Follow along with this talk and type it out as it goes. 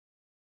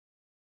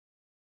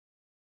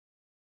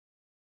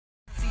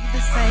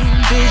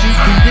visions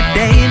through the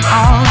day and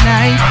all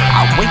night.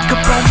 I wake up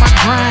on my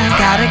grind,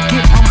 gotta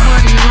get my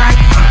money right.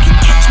 You can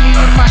catch me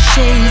in my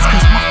shades,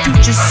 cause my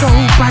future's so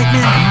bright,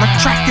 man. I'm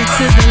attracted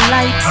to the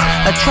lights,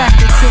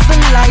 attracted to the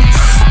lights.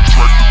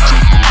 Attracted to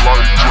the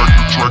light,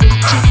 attracted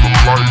to the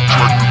light,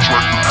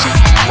 attracted to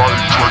the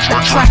light,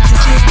 attracted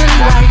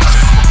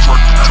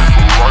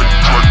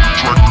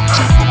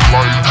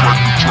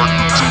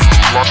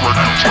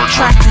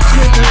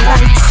to the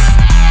lights.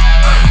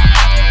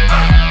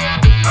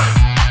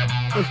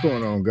 What's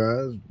going on,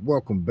 guys?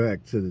 Welcome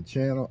back to the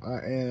channel. I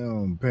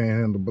am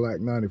Panhandle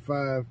Black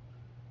 95.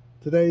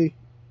 Today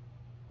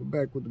we're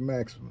back with the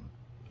Maxima.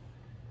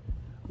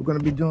 We're going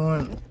to be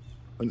doing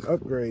an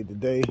upgrade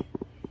today,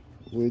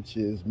 which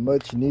is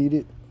much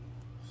needed,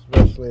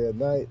 especially at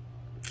night.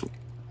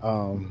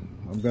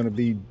 I'm going to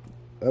be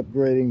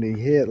upgrading the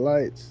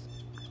headlights.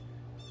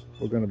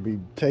 We're going to be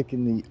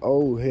taking the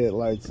old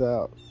headlights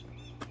out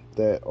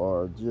that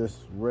are just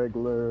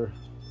regular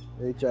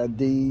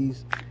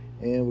HIDs,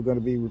 and we're going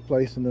to be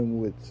replacing them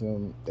with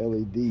some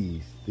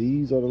LEDs.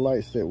 These are the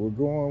lights that we're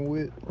going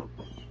with.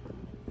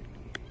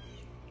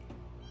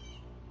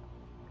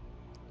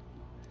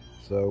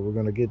 So we're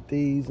going to get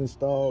these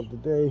installed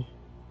today.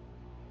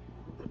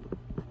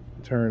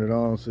 Turn it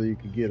on so you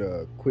can get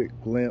a quick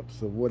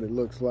glimpse of what it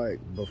looks like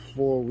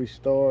before we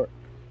start,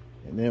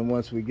 and then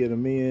once we get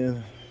them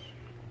in,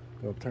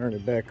 they'll turn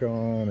it back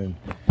on and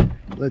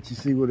let you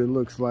see what it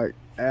looks like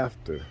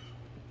after.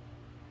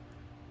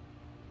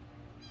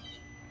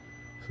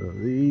 So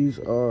these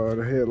are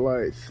the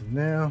headlights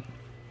now.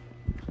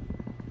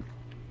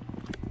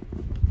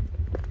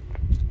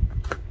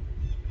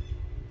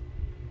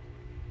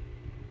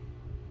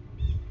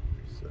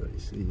 So you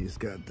see it's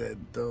got that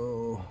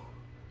dull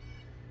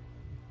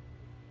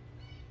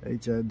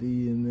HID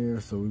in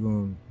there, so we're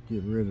gonna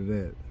get rid of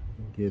that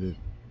and get it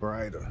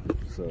brighter.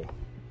 So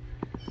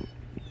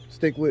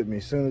stick with me.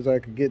 As soon as I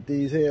can get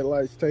these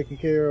headlights taken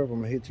care of, I'm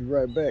gonna hit you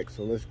right back.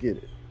 So let's get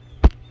it.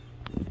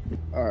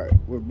 All right,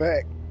 we're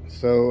back.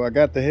 So I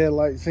got the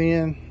headlights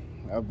in.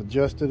 I've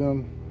adjusted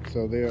them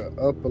so they're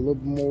up a little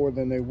more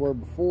than they were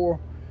before,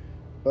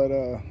 but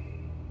the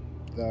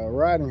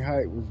riding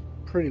height was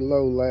pretty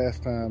low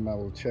last time I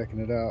was checking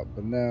it out,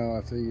 but now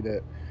I see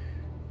that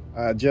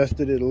I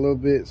adjusted it a little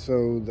bit,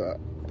 so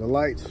the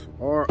lights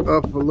are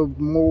up a little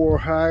more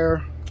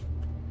higher.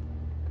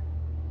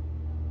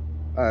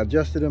 I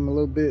adjusted them a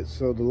little bit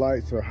so the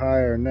lights are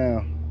higher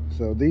now.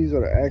 So these are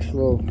the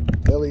actual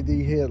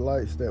LED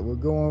headlights that we're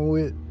going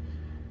with.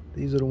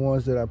 These are the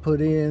ones that I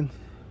put in.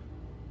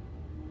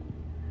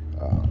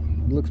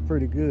 It looks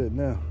pretty good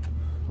now.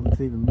 Looks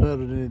even better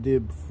than it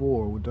did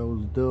before with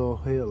those dull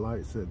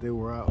headlights that they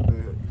were out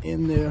there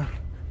in there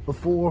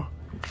before.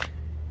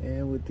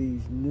 And with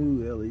these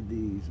new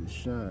LEDs, it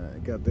shine.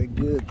 It got that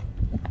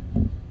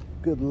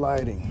good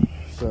lighting.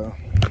 So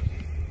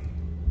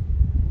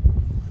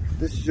if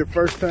this is your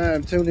first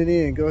time tuning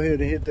in, go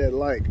ahead and hit that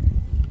like,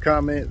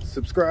 comment,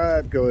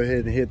 subscribe. Go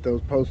ahead and hit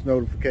those post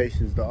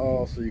notifications to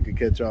all so you can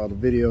catch all the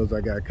videos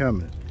I got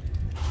coming.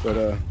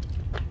 But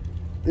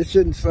this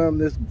shouldn't sum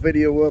this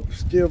video up.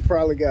 Still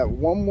probably got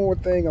one more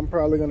thing I'm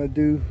probably gonna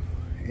do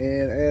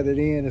and add it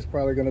in. It's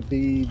probably gonna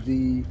be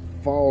the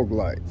fog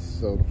lights.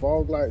 So the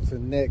fog lights are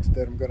next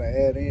that I'm gonna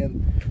add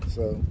in.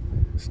 So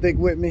stick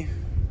with me.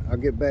 I'll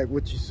get back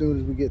with you as soon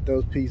as we get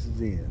those pieces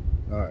in.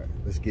 All right,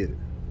 let's get it.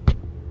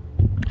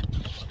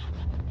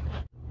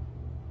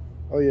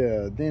 Oh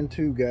yeah, then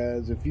too,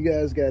 guys, if you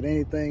guys got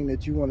anything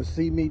that you want to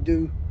see me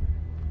do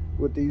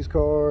with these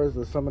cars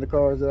or some of the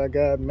cars that I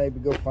got, maybe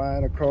go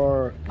find a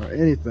car or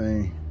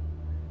anything,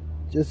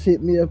 just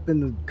hit me up in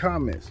the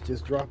comments.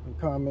 Just drop a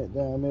comment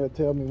down there,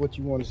 tell me what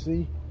you want to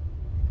see,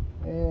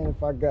 and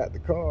if I got the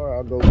car,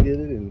 I'll go get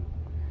it and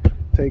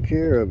take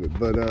care of it.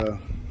 But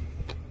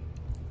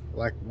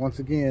like, once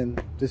again,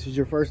 if this is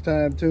your first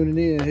time tuning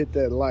in, hit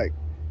that like,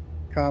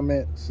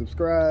 comment,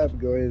 subscribe.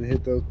 Go ahead and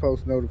hit those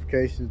post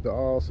notifications to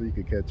all so you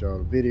can catch all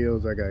the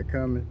videos I got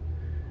coming.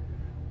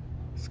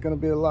 It's gonna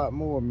be a lot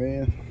more,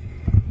 man.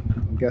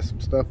 Got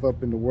some stuff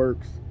up in the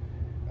works.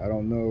 I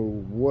don't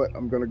know what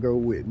I'm gonna go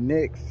with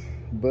next,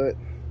 but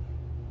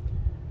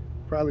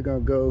probably gonna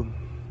go,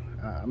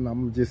 I'm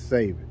gonna just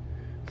save it.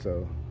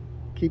 So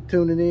keep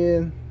tuning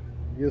in.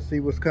 You'll see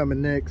what's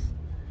coming next.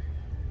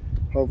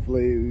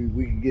 Hopefully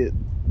we can get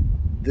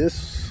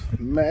this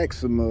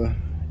Maxima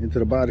into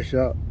the body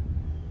shop.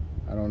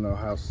 I don't know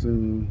how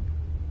soon,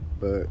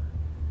 but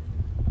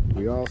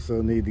we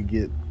also need to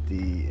get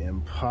the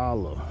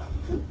Impala,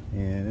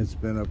 and it's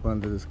been up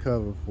under this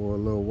cover for a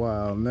little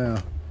while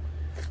now,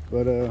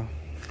 but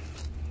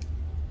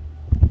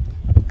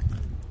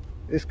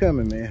it's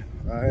coming, man.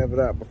 I'll have it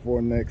out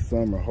before next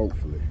summer,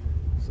 hopefully.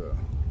 So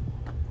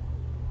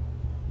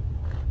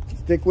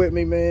stick with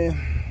me, man.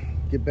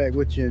 Get back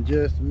with you in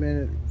just a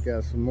minute.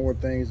 Got some more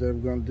things that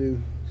I'm gonna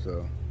do,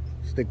 so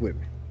stick with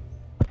me.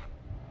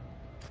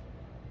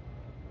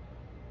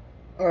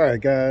 All right,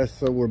 guys,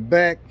 so we're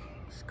back.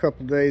 A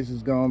couple days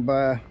has gone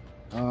by.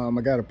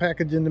 I got a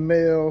package in the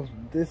mail.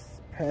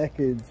 This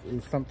package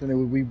is something that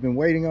we've been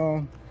waiting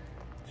on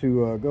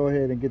to go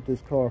ahead and get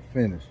this car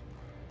finished.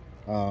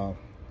 I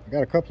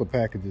got a couple of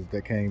packages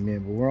that came in,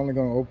 but we're only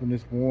going to open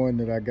this one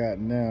that I got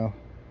now,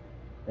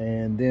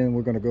 and then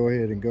we're going to go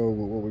ahead and go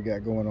with what we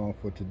got going on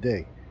for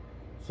today.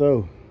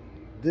 So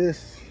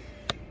this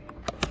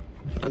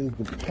is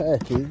the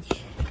package.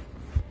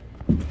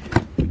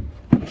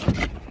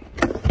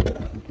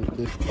 Get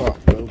this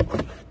popped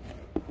open.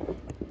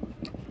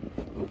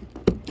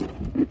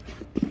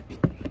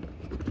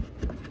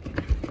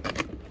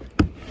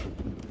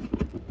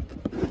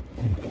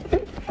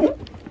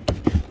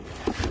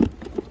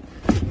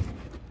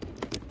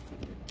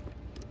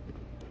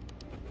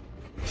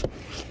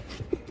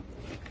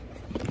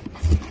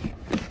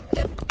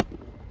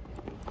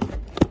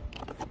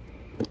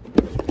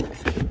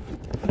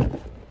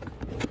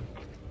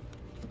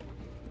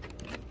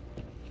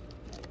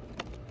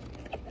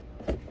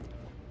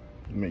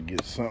 Let me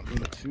get something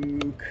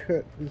to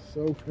cut this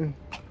open.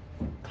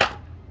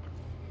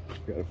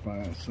 Gotta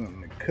find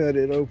something to cut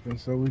it open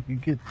so we can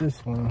get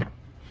this one.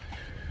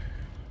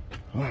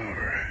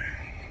 Alright.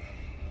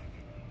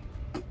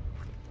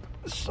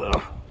 So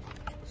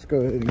let's go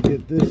ahead and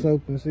get this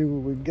open, see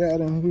what we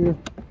got in here.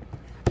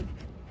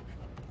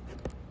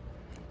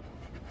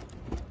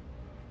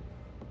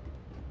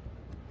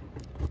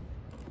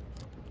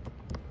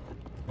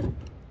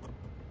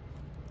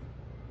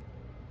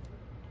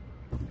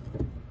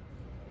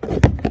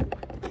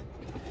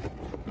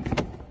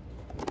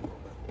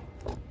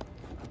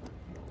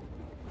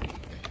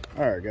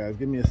 Alright guys,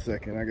 give me a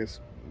second. I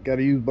guess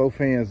gotta use both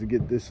hands to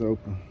get this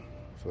open.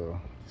 So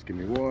just give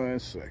me 1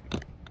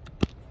 second.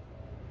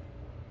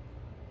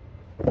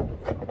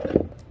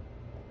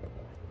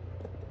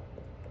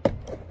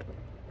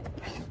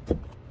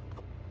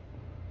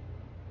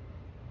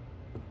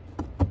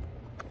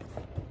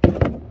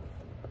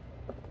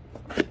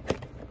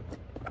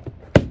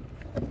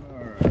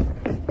 Alright,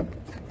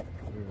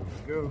 there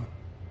we go.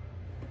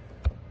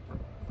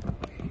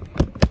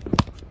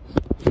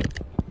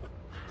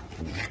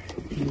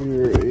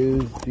 Here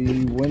is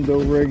the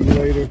window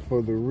regulator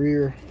for the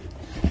rear.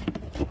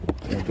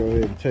 I'll go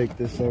ahead and take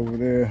this over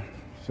there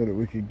so that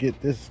we can get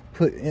this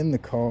put in the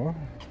car.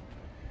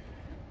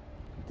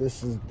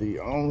 This is the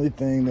only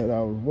thing that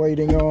I was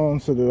waiting on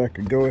so that I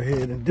could go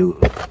ahead and do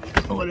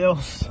what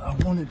else I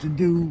wanted to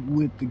do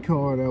with the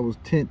car. That was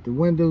tint the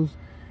windows,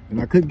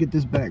 and I couldn't get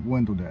this back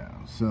window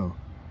down. So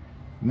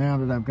now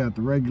that I've got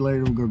the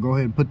regulator, we're gonna go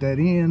ahead and put that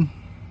in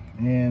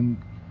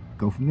and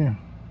go from there.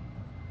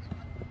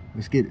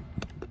 Let's get it.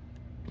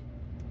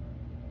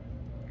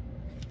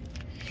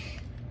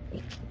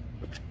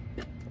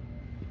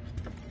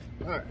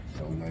 Alright,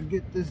 so I'm gonna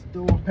get this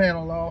door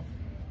panel off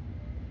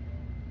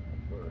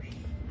first.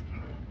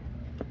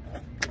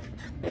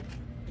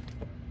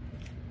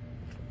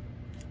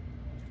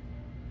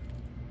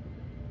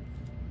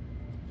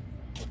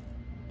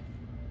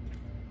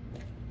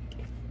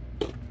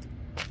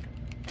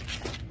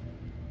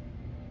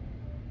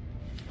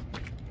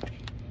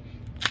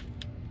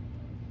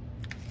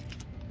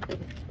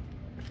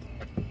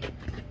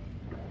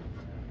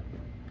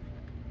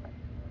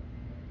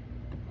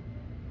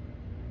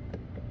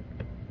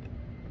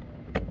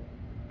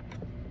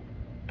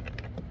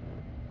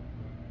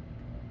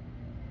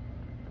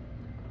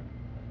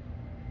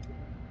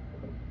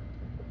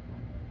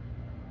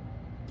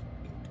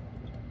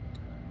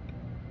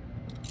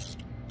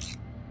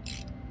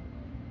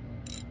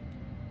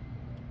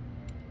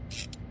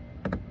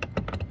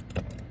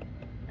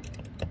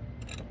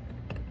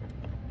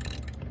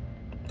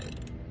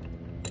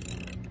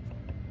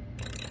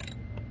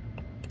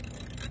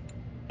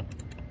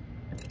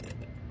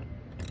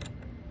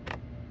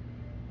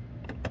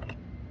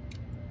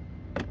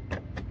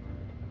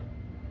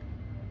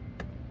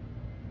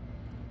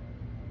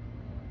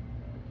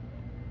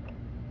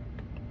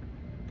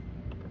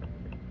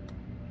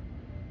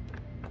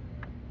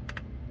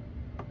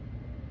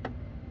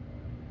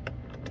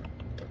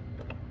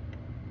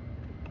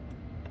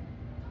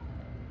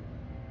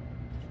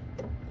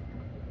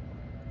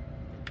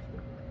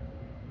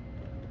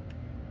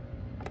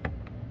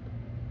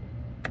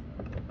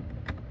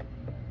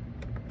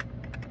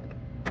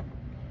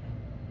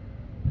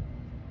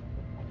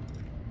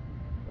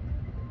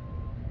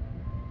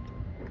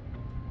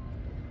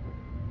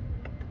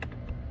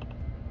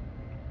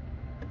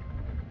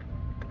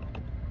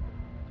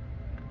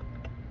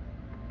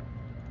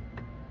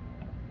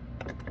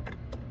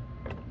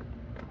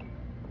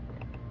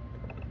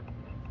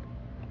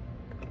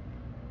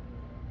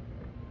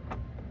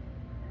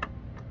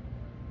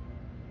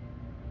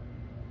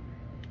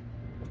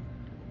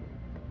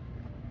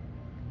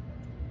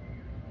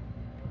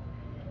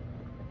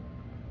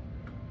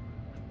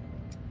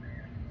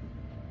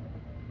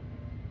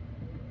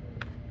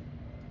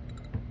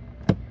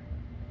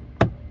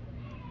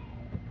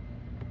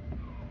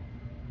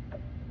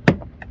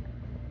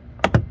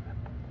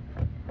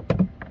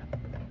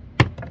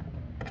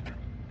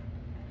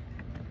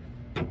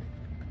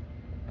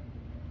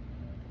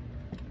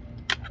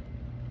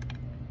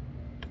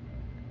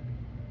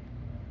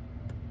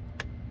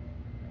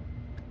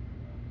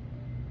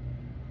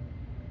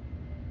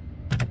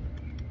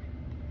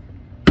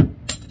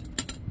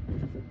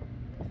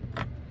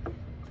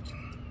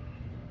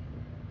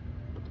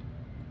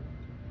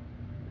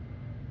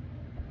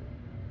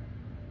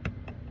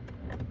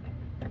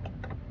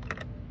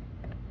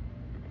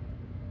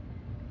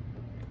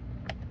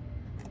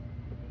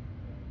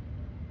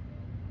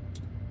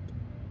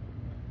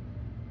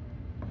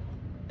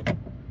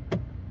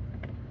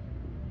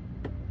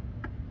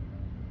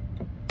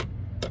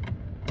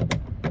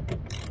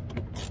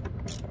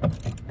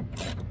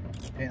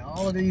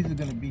 All of these are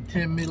going to be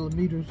 10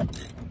 millimeters.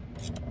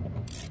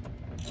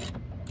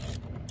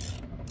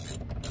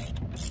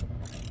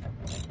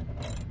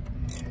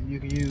 And you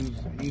can use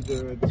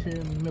either a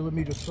 10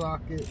 millimeter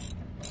socket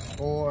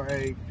or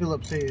a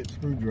Phillips head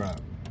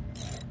screwdriver.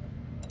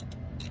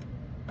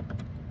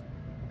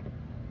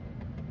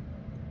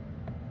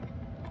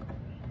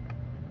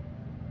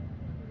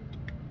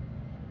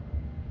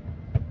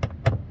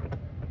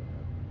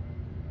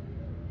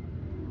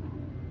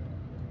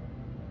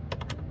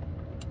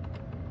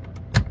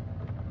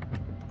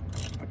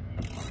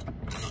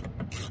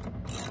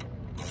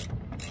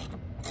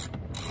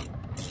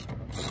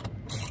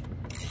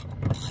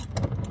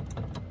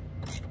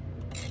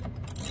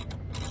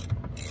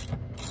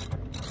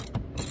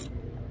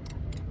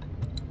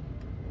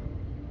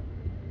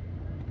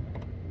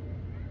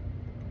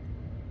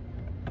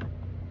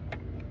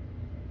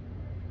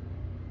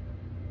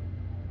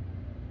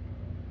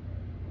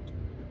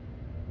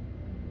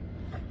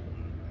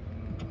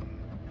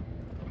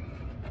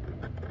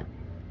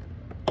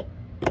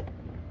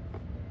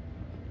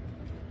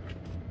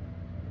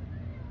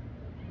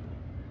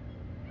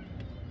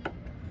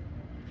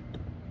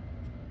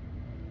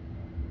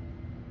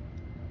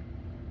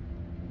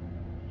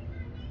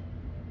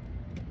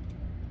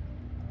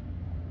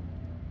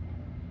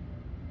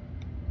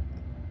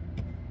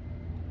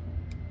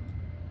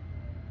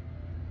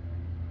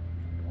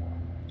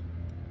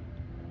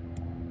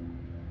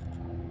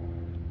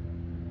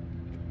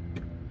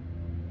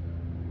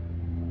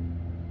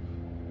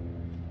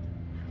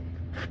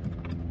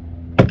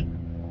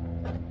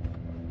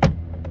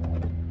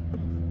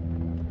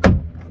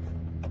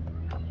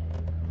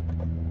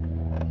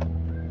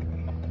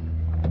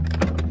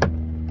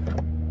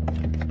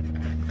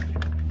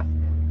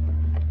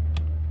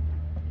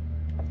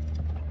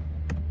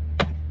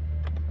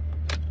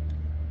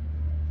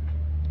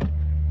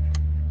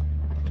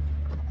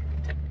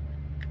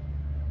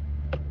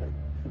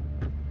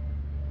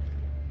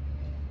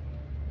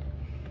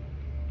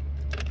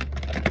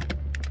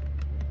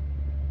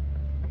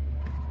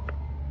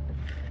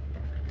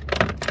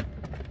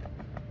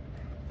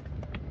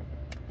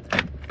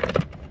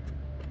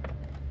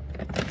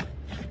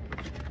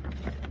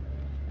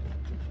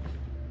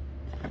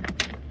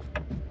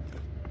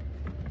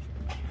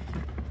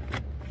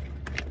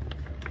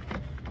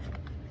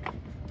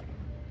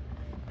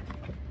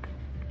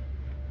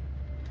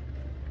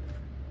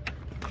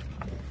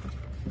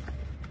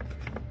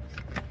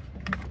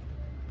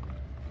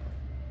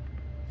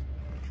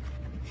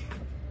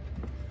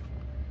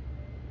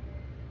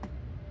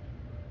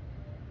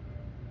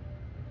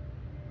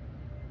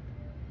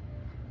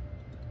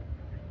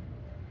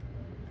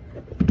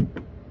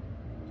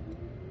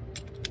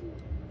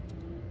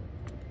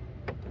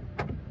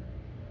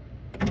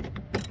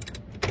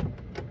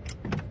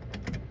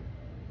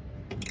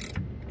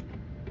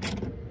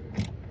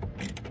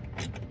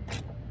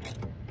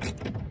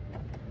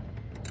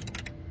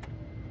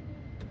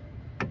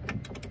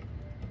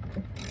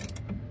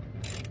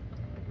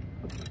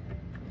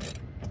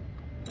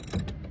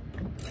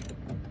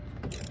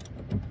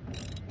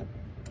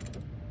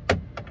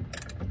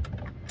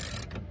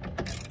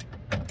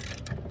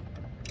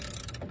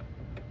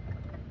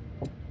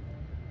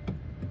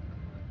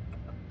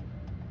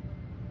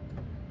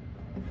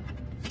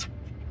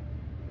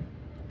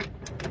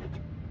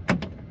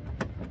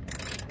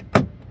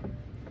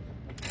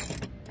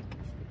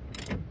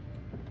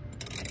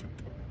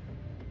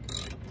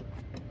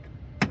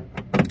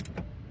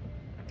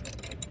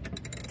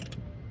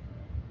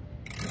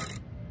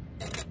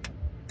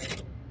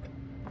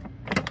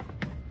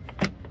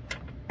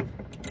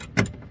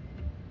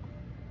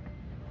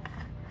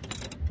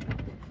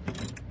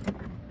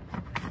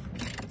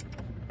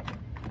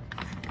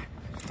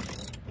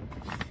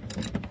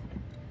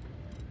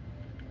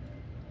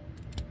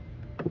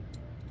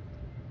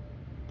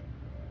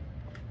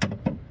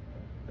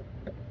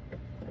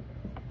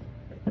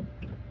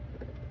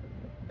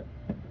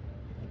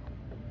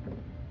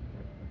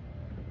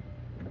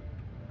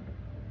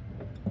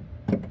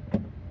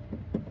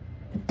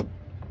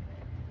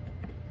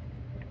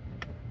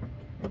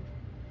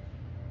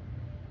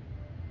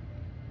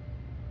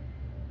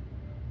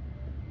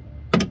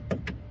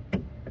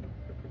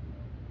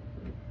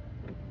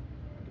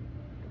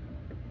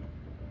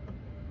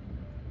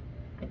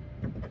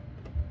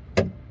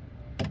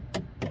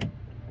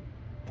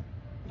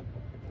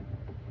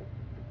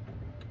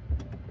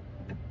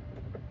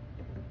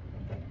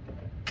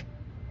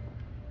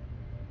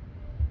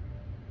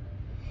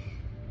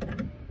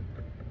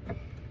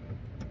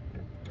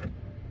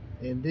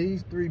 And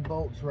these 3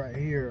 bolts right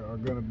here are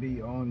going to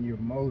be on your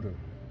motor,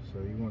 so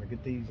you want to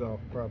get these off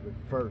probably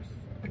first.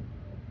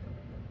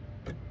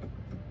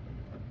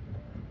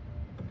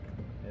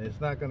 And it's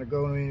not going to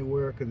go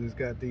anywhere because it's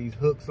got these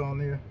hooks on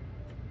there.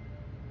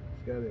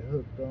 It's got it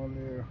hooked on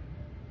there.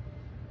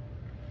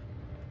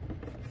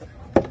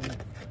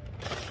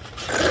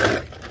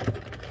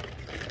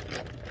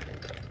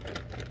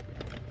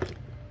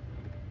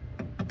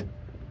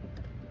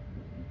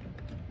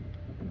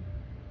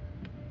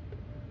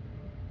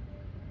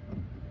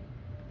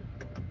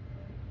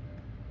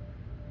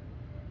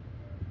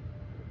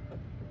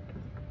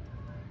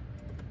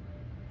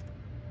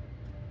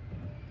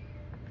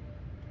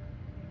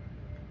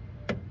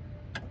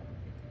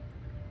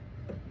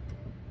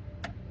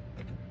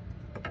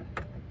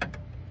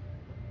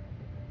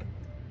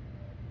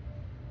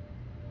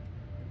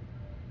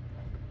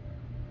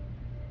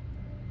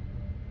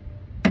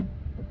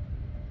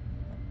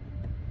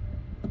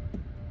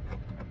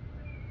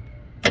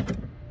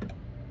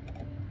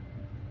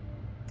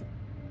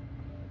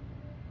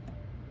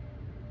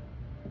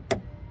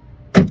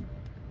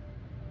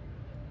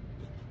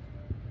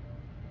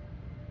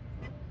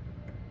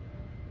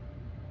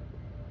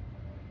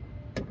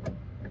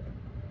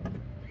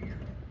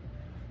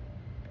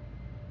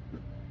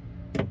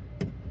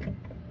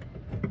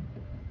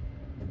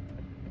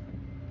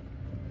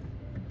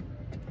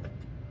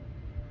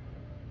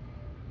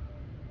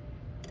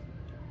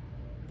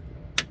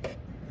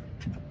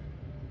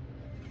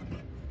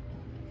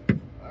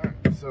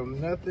 so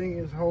nothing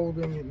is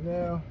holding it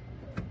now.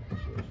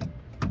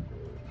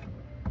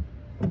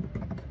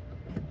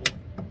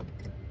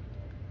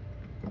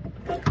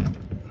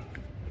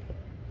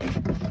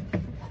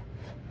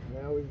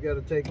 Now we've got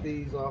to take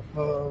these off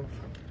of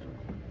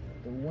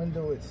the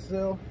window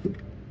itself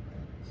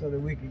so that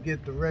we can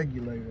get the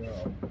regulator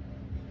off.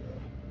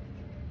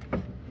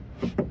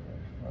 Find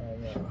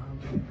out how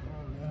many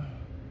on there.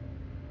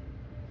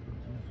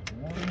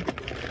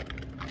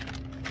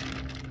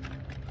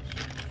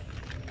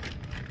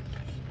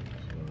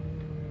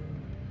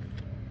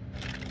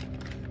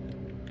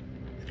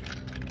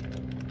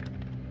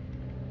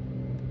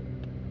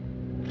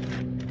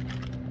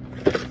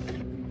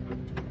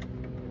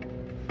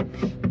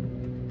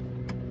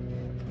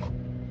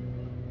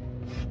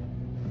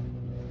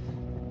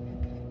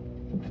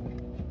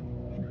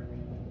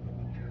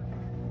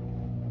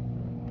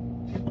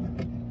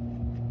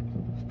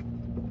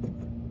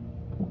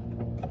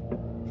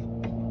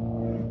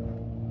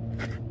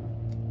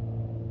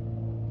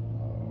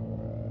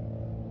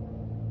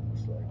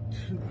 So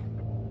just one.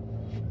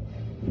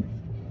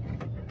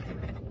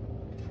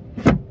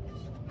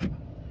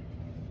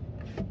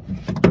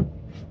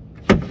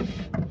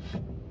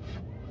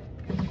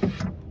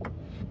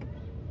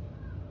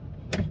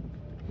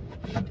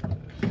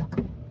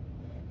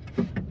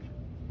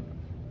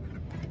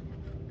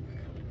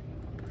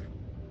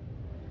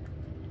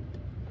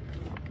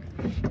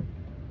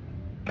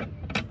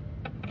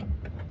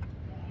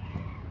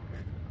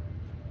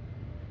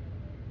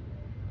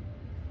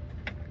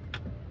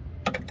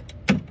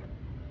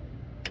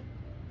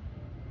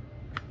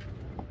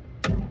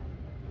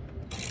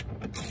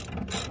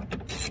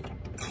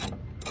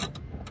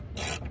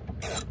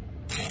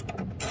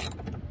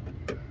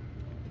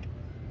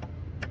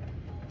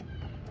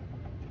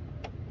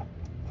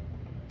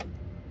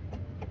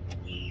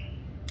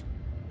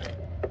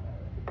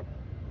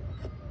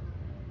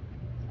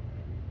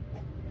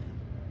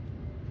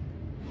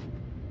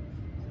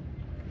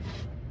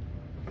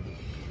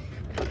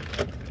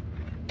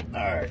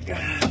 Alright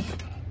guys,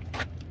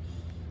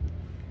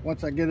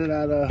 once I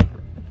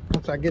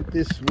get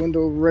this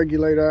window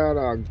regulator out,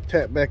 I'll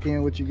tap back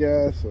in with you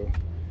guys, so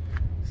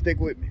stick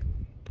with me.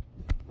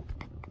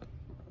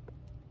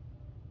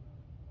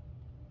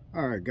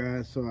 Alright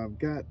guys, so I've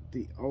got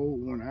the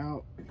old one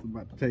out. I'm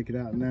about to take it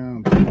out now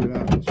and pull it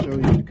out and show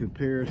you the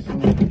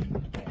comparison.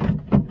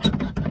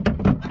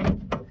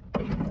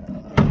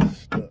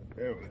 Stuck.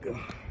 There we go.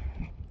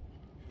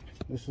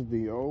 This is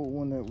the old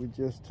one that we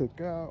just took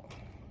out.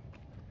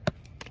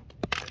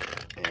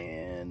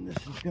 And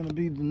this is going to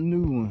be the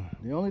new one.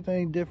 The only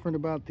thing different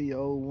about the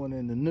old one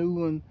and the new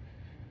one,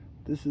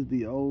 this is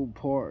the old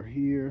part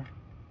here,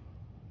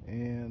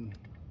 and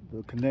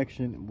the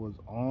connection was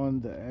on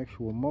the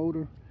actual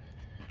motor.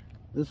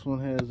 This one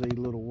has a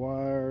little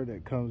wire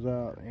that comes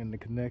out, and the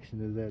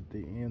connection is at the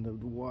end of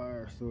the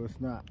wire, so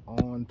it's not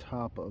on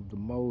top of the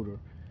motor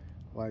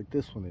like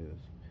this one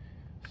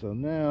is. So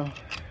now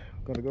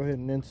I'm going to go ahead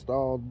and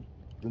install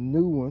the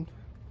new one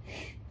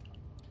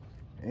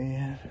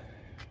and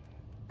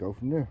go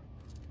from there.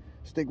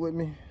 Stick with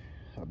me.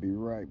 I'll be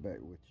right back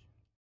with you.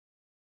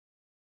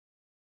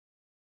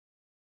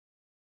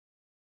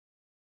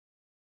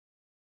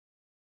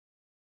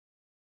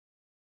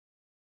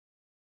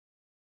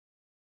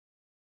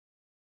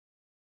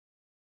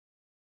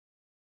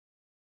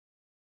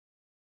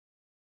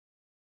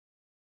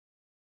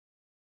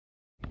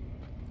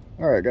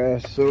 Alright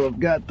guys, so I've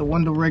got the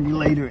window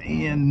regulator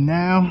in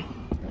now.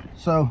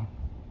 So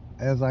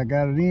as I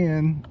got it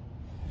in,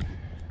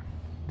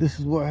 this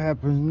is what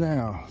happens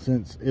now.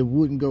 Since it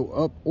wouldn't go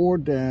up or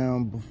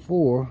down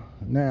before,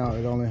 now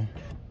it only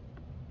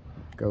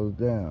goes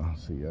down.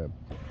 See, I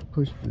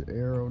push the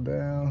arrow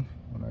down.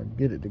 When I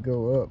get it to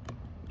go up,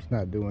 it's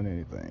not doing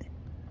anything.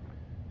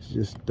 It's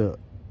just stuck.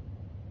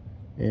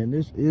 And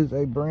this is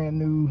a brand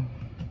new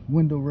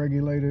window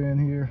regulator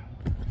in here.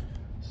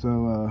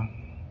 So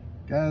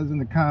guys, in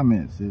the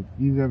comments, if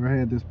you've ever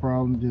had this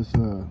problem, just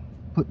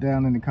put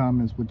down in the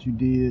comments what you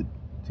did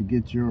to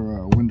get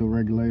your window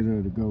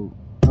regulator to go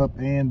up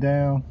and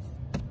down.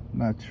 I'm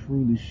not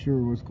truly sure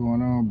what's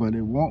going on, but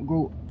it won't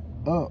go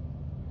up,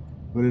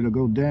 but it'll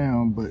go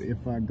down. But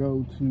if I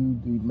go to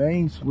the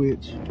main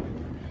switch,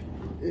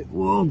 it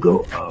will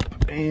go up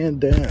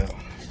and down.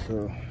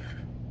 So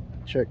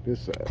check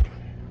this out.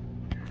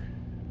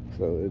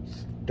 So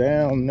it's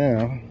down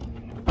now,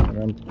 and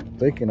I'm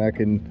thinking I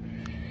can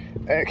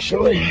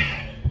actually,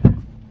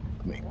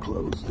 let me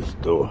close this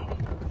door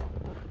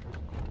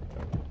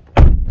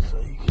so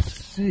you can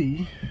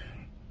see.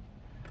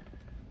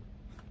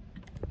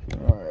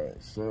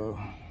 Alright, so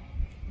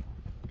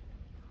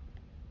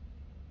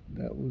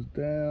that was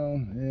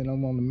down, and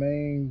I'm on the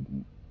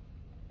main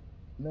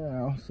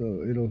now,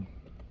 so it'll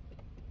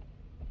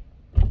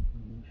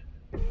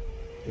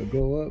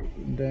go up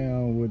and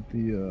down with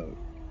the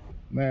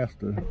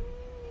master.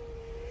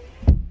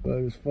 But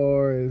as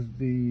far as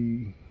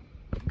the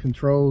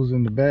controls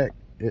in the back,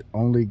 it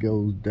only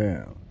goes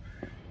down.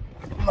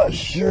 I'm not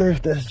sure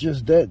if that's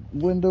just that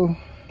window,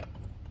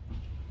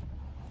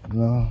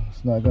 No,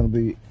 it's not gonna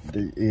be,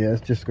 yeah,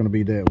 it's just gonna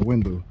be that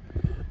window.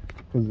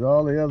 Because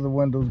all the other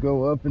windows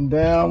go up and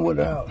down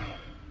without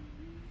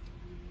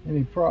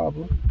any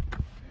problem.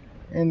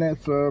 And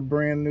that's a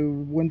brand new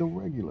window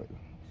regulator.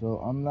 So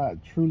I'm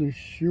not truly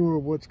sure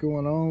what's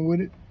going on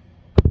with it.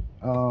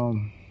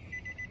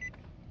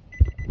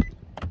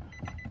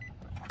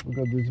 We're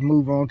gonna just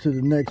move on to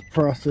the next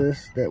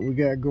process that we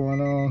got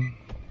going on.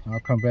 I'll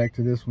come back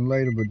to this one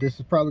later, but this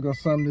is probably gonna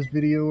sum this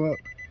video up.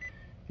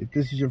 If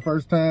this is your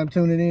first time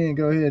tuning in,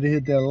 go ahead and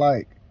hit that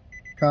like,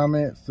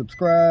 comment,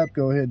 subscribe.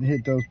 Go ahead and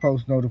hit those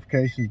post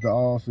notifications to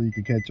all so you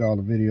can catch all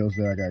the videos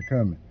that I got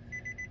coming.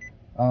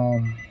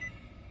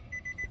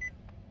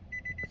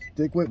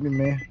 Stick with me,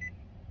 man.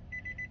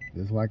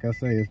 Just like I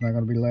say, it's not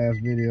gonna be the last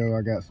video.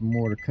 I got some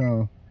more to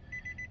come.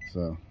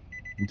 So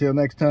until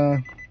next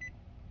time,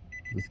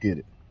 let's get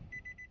it.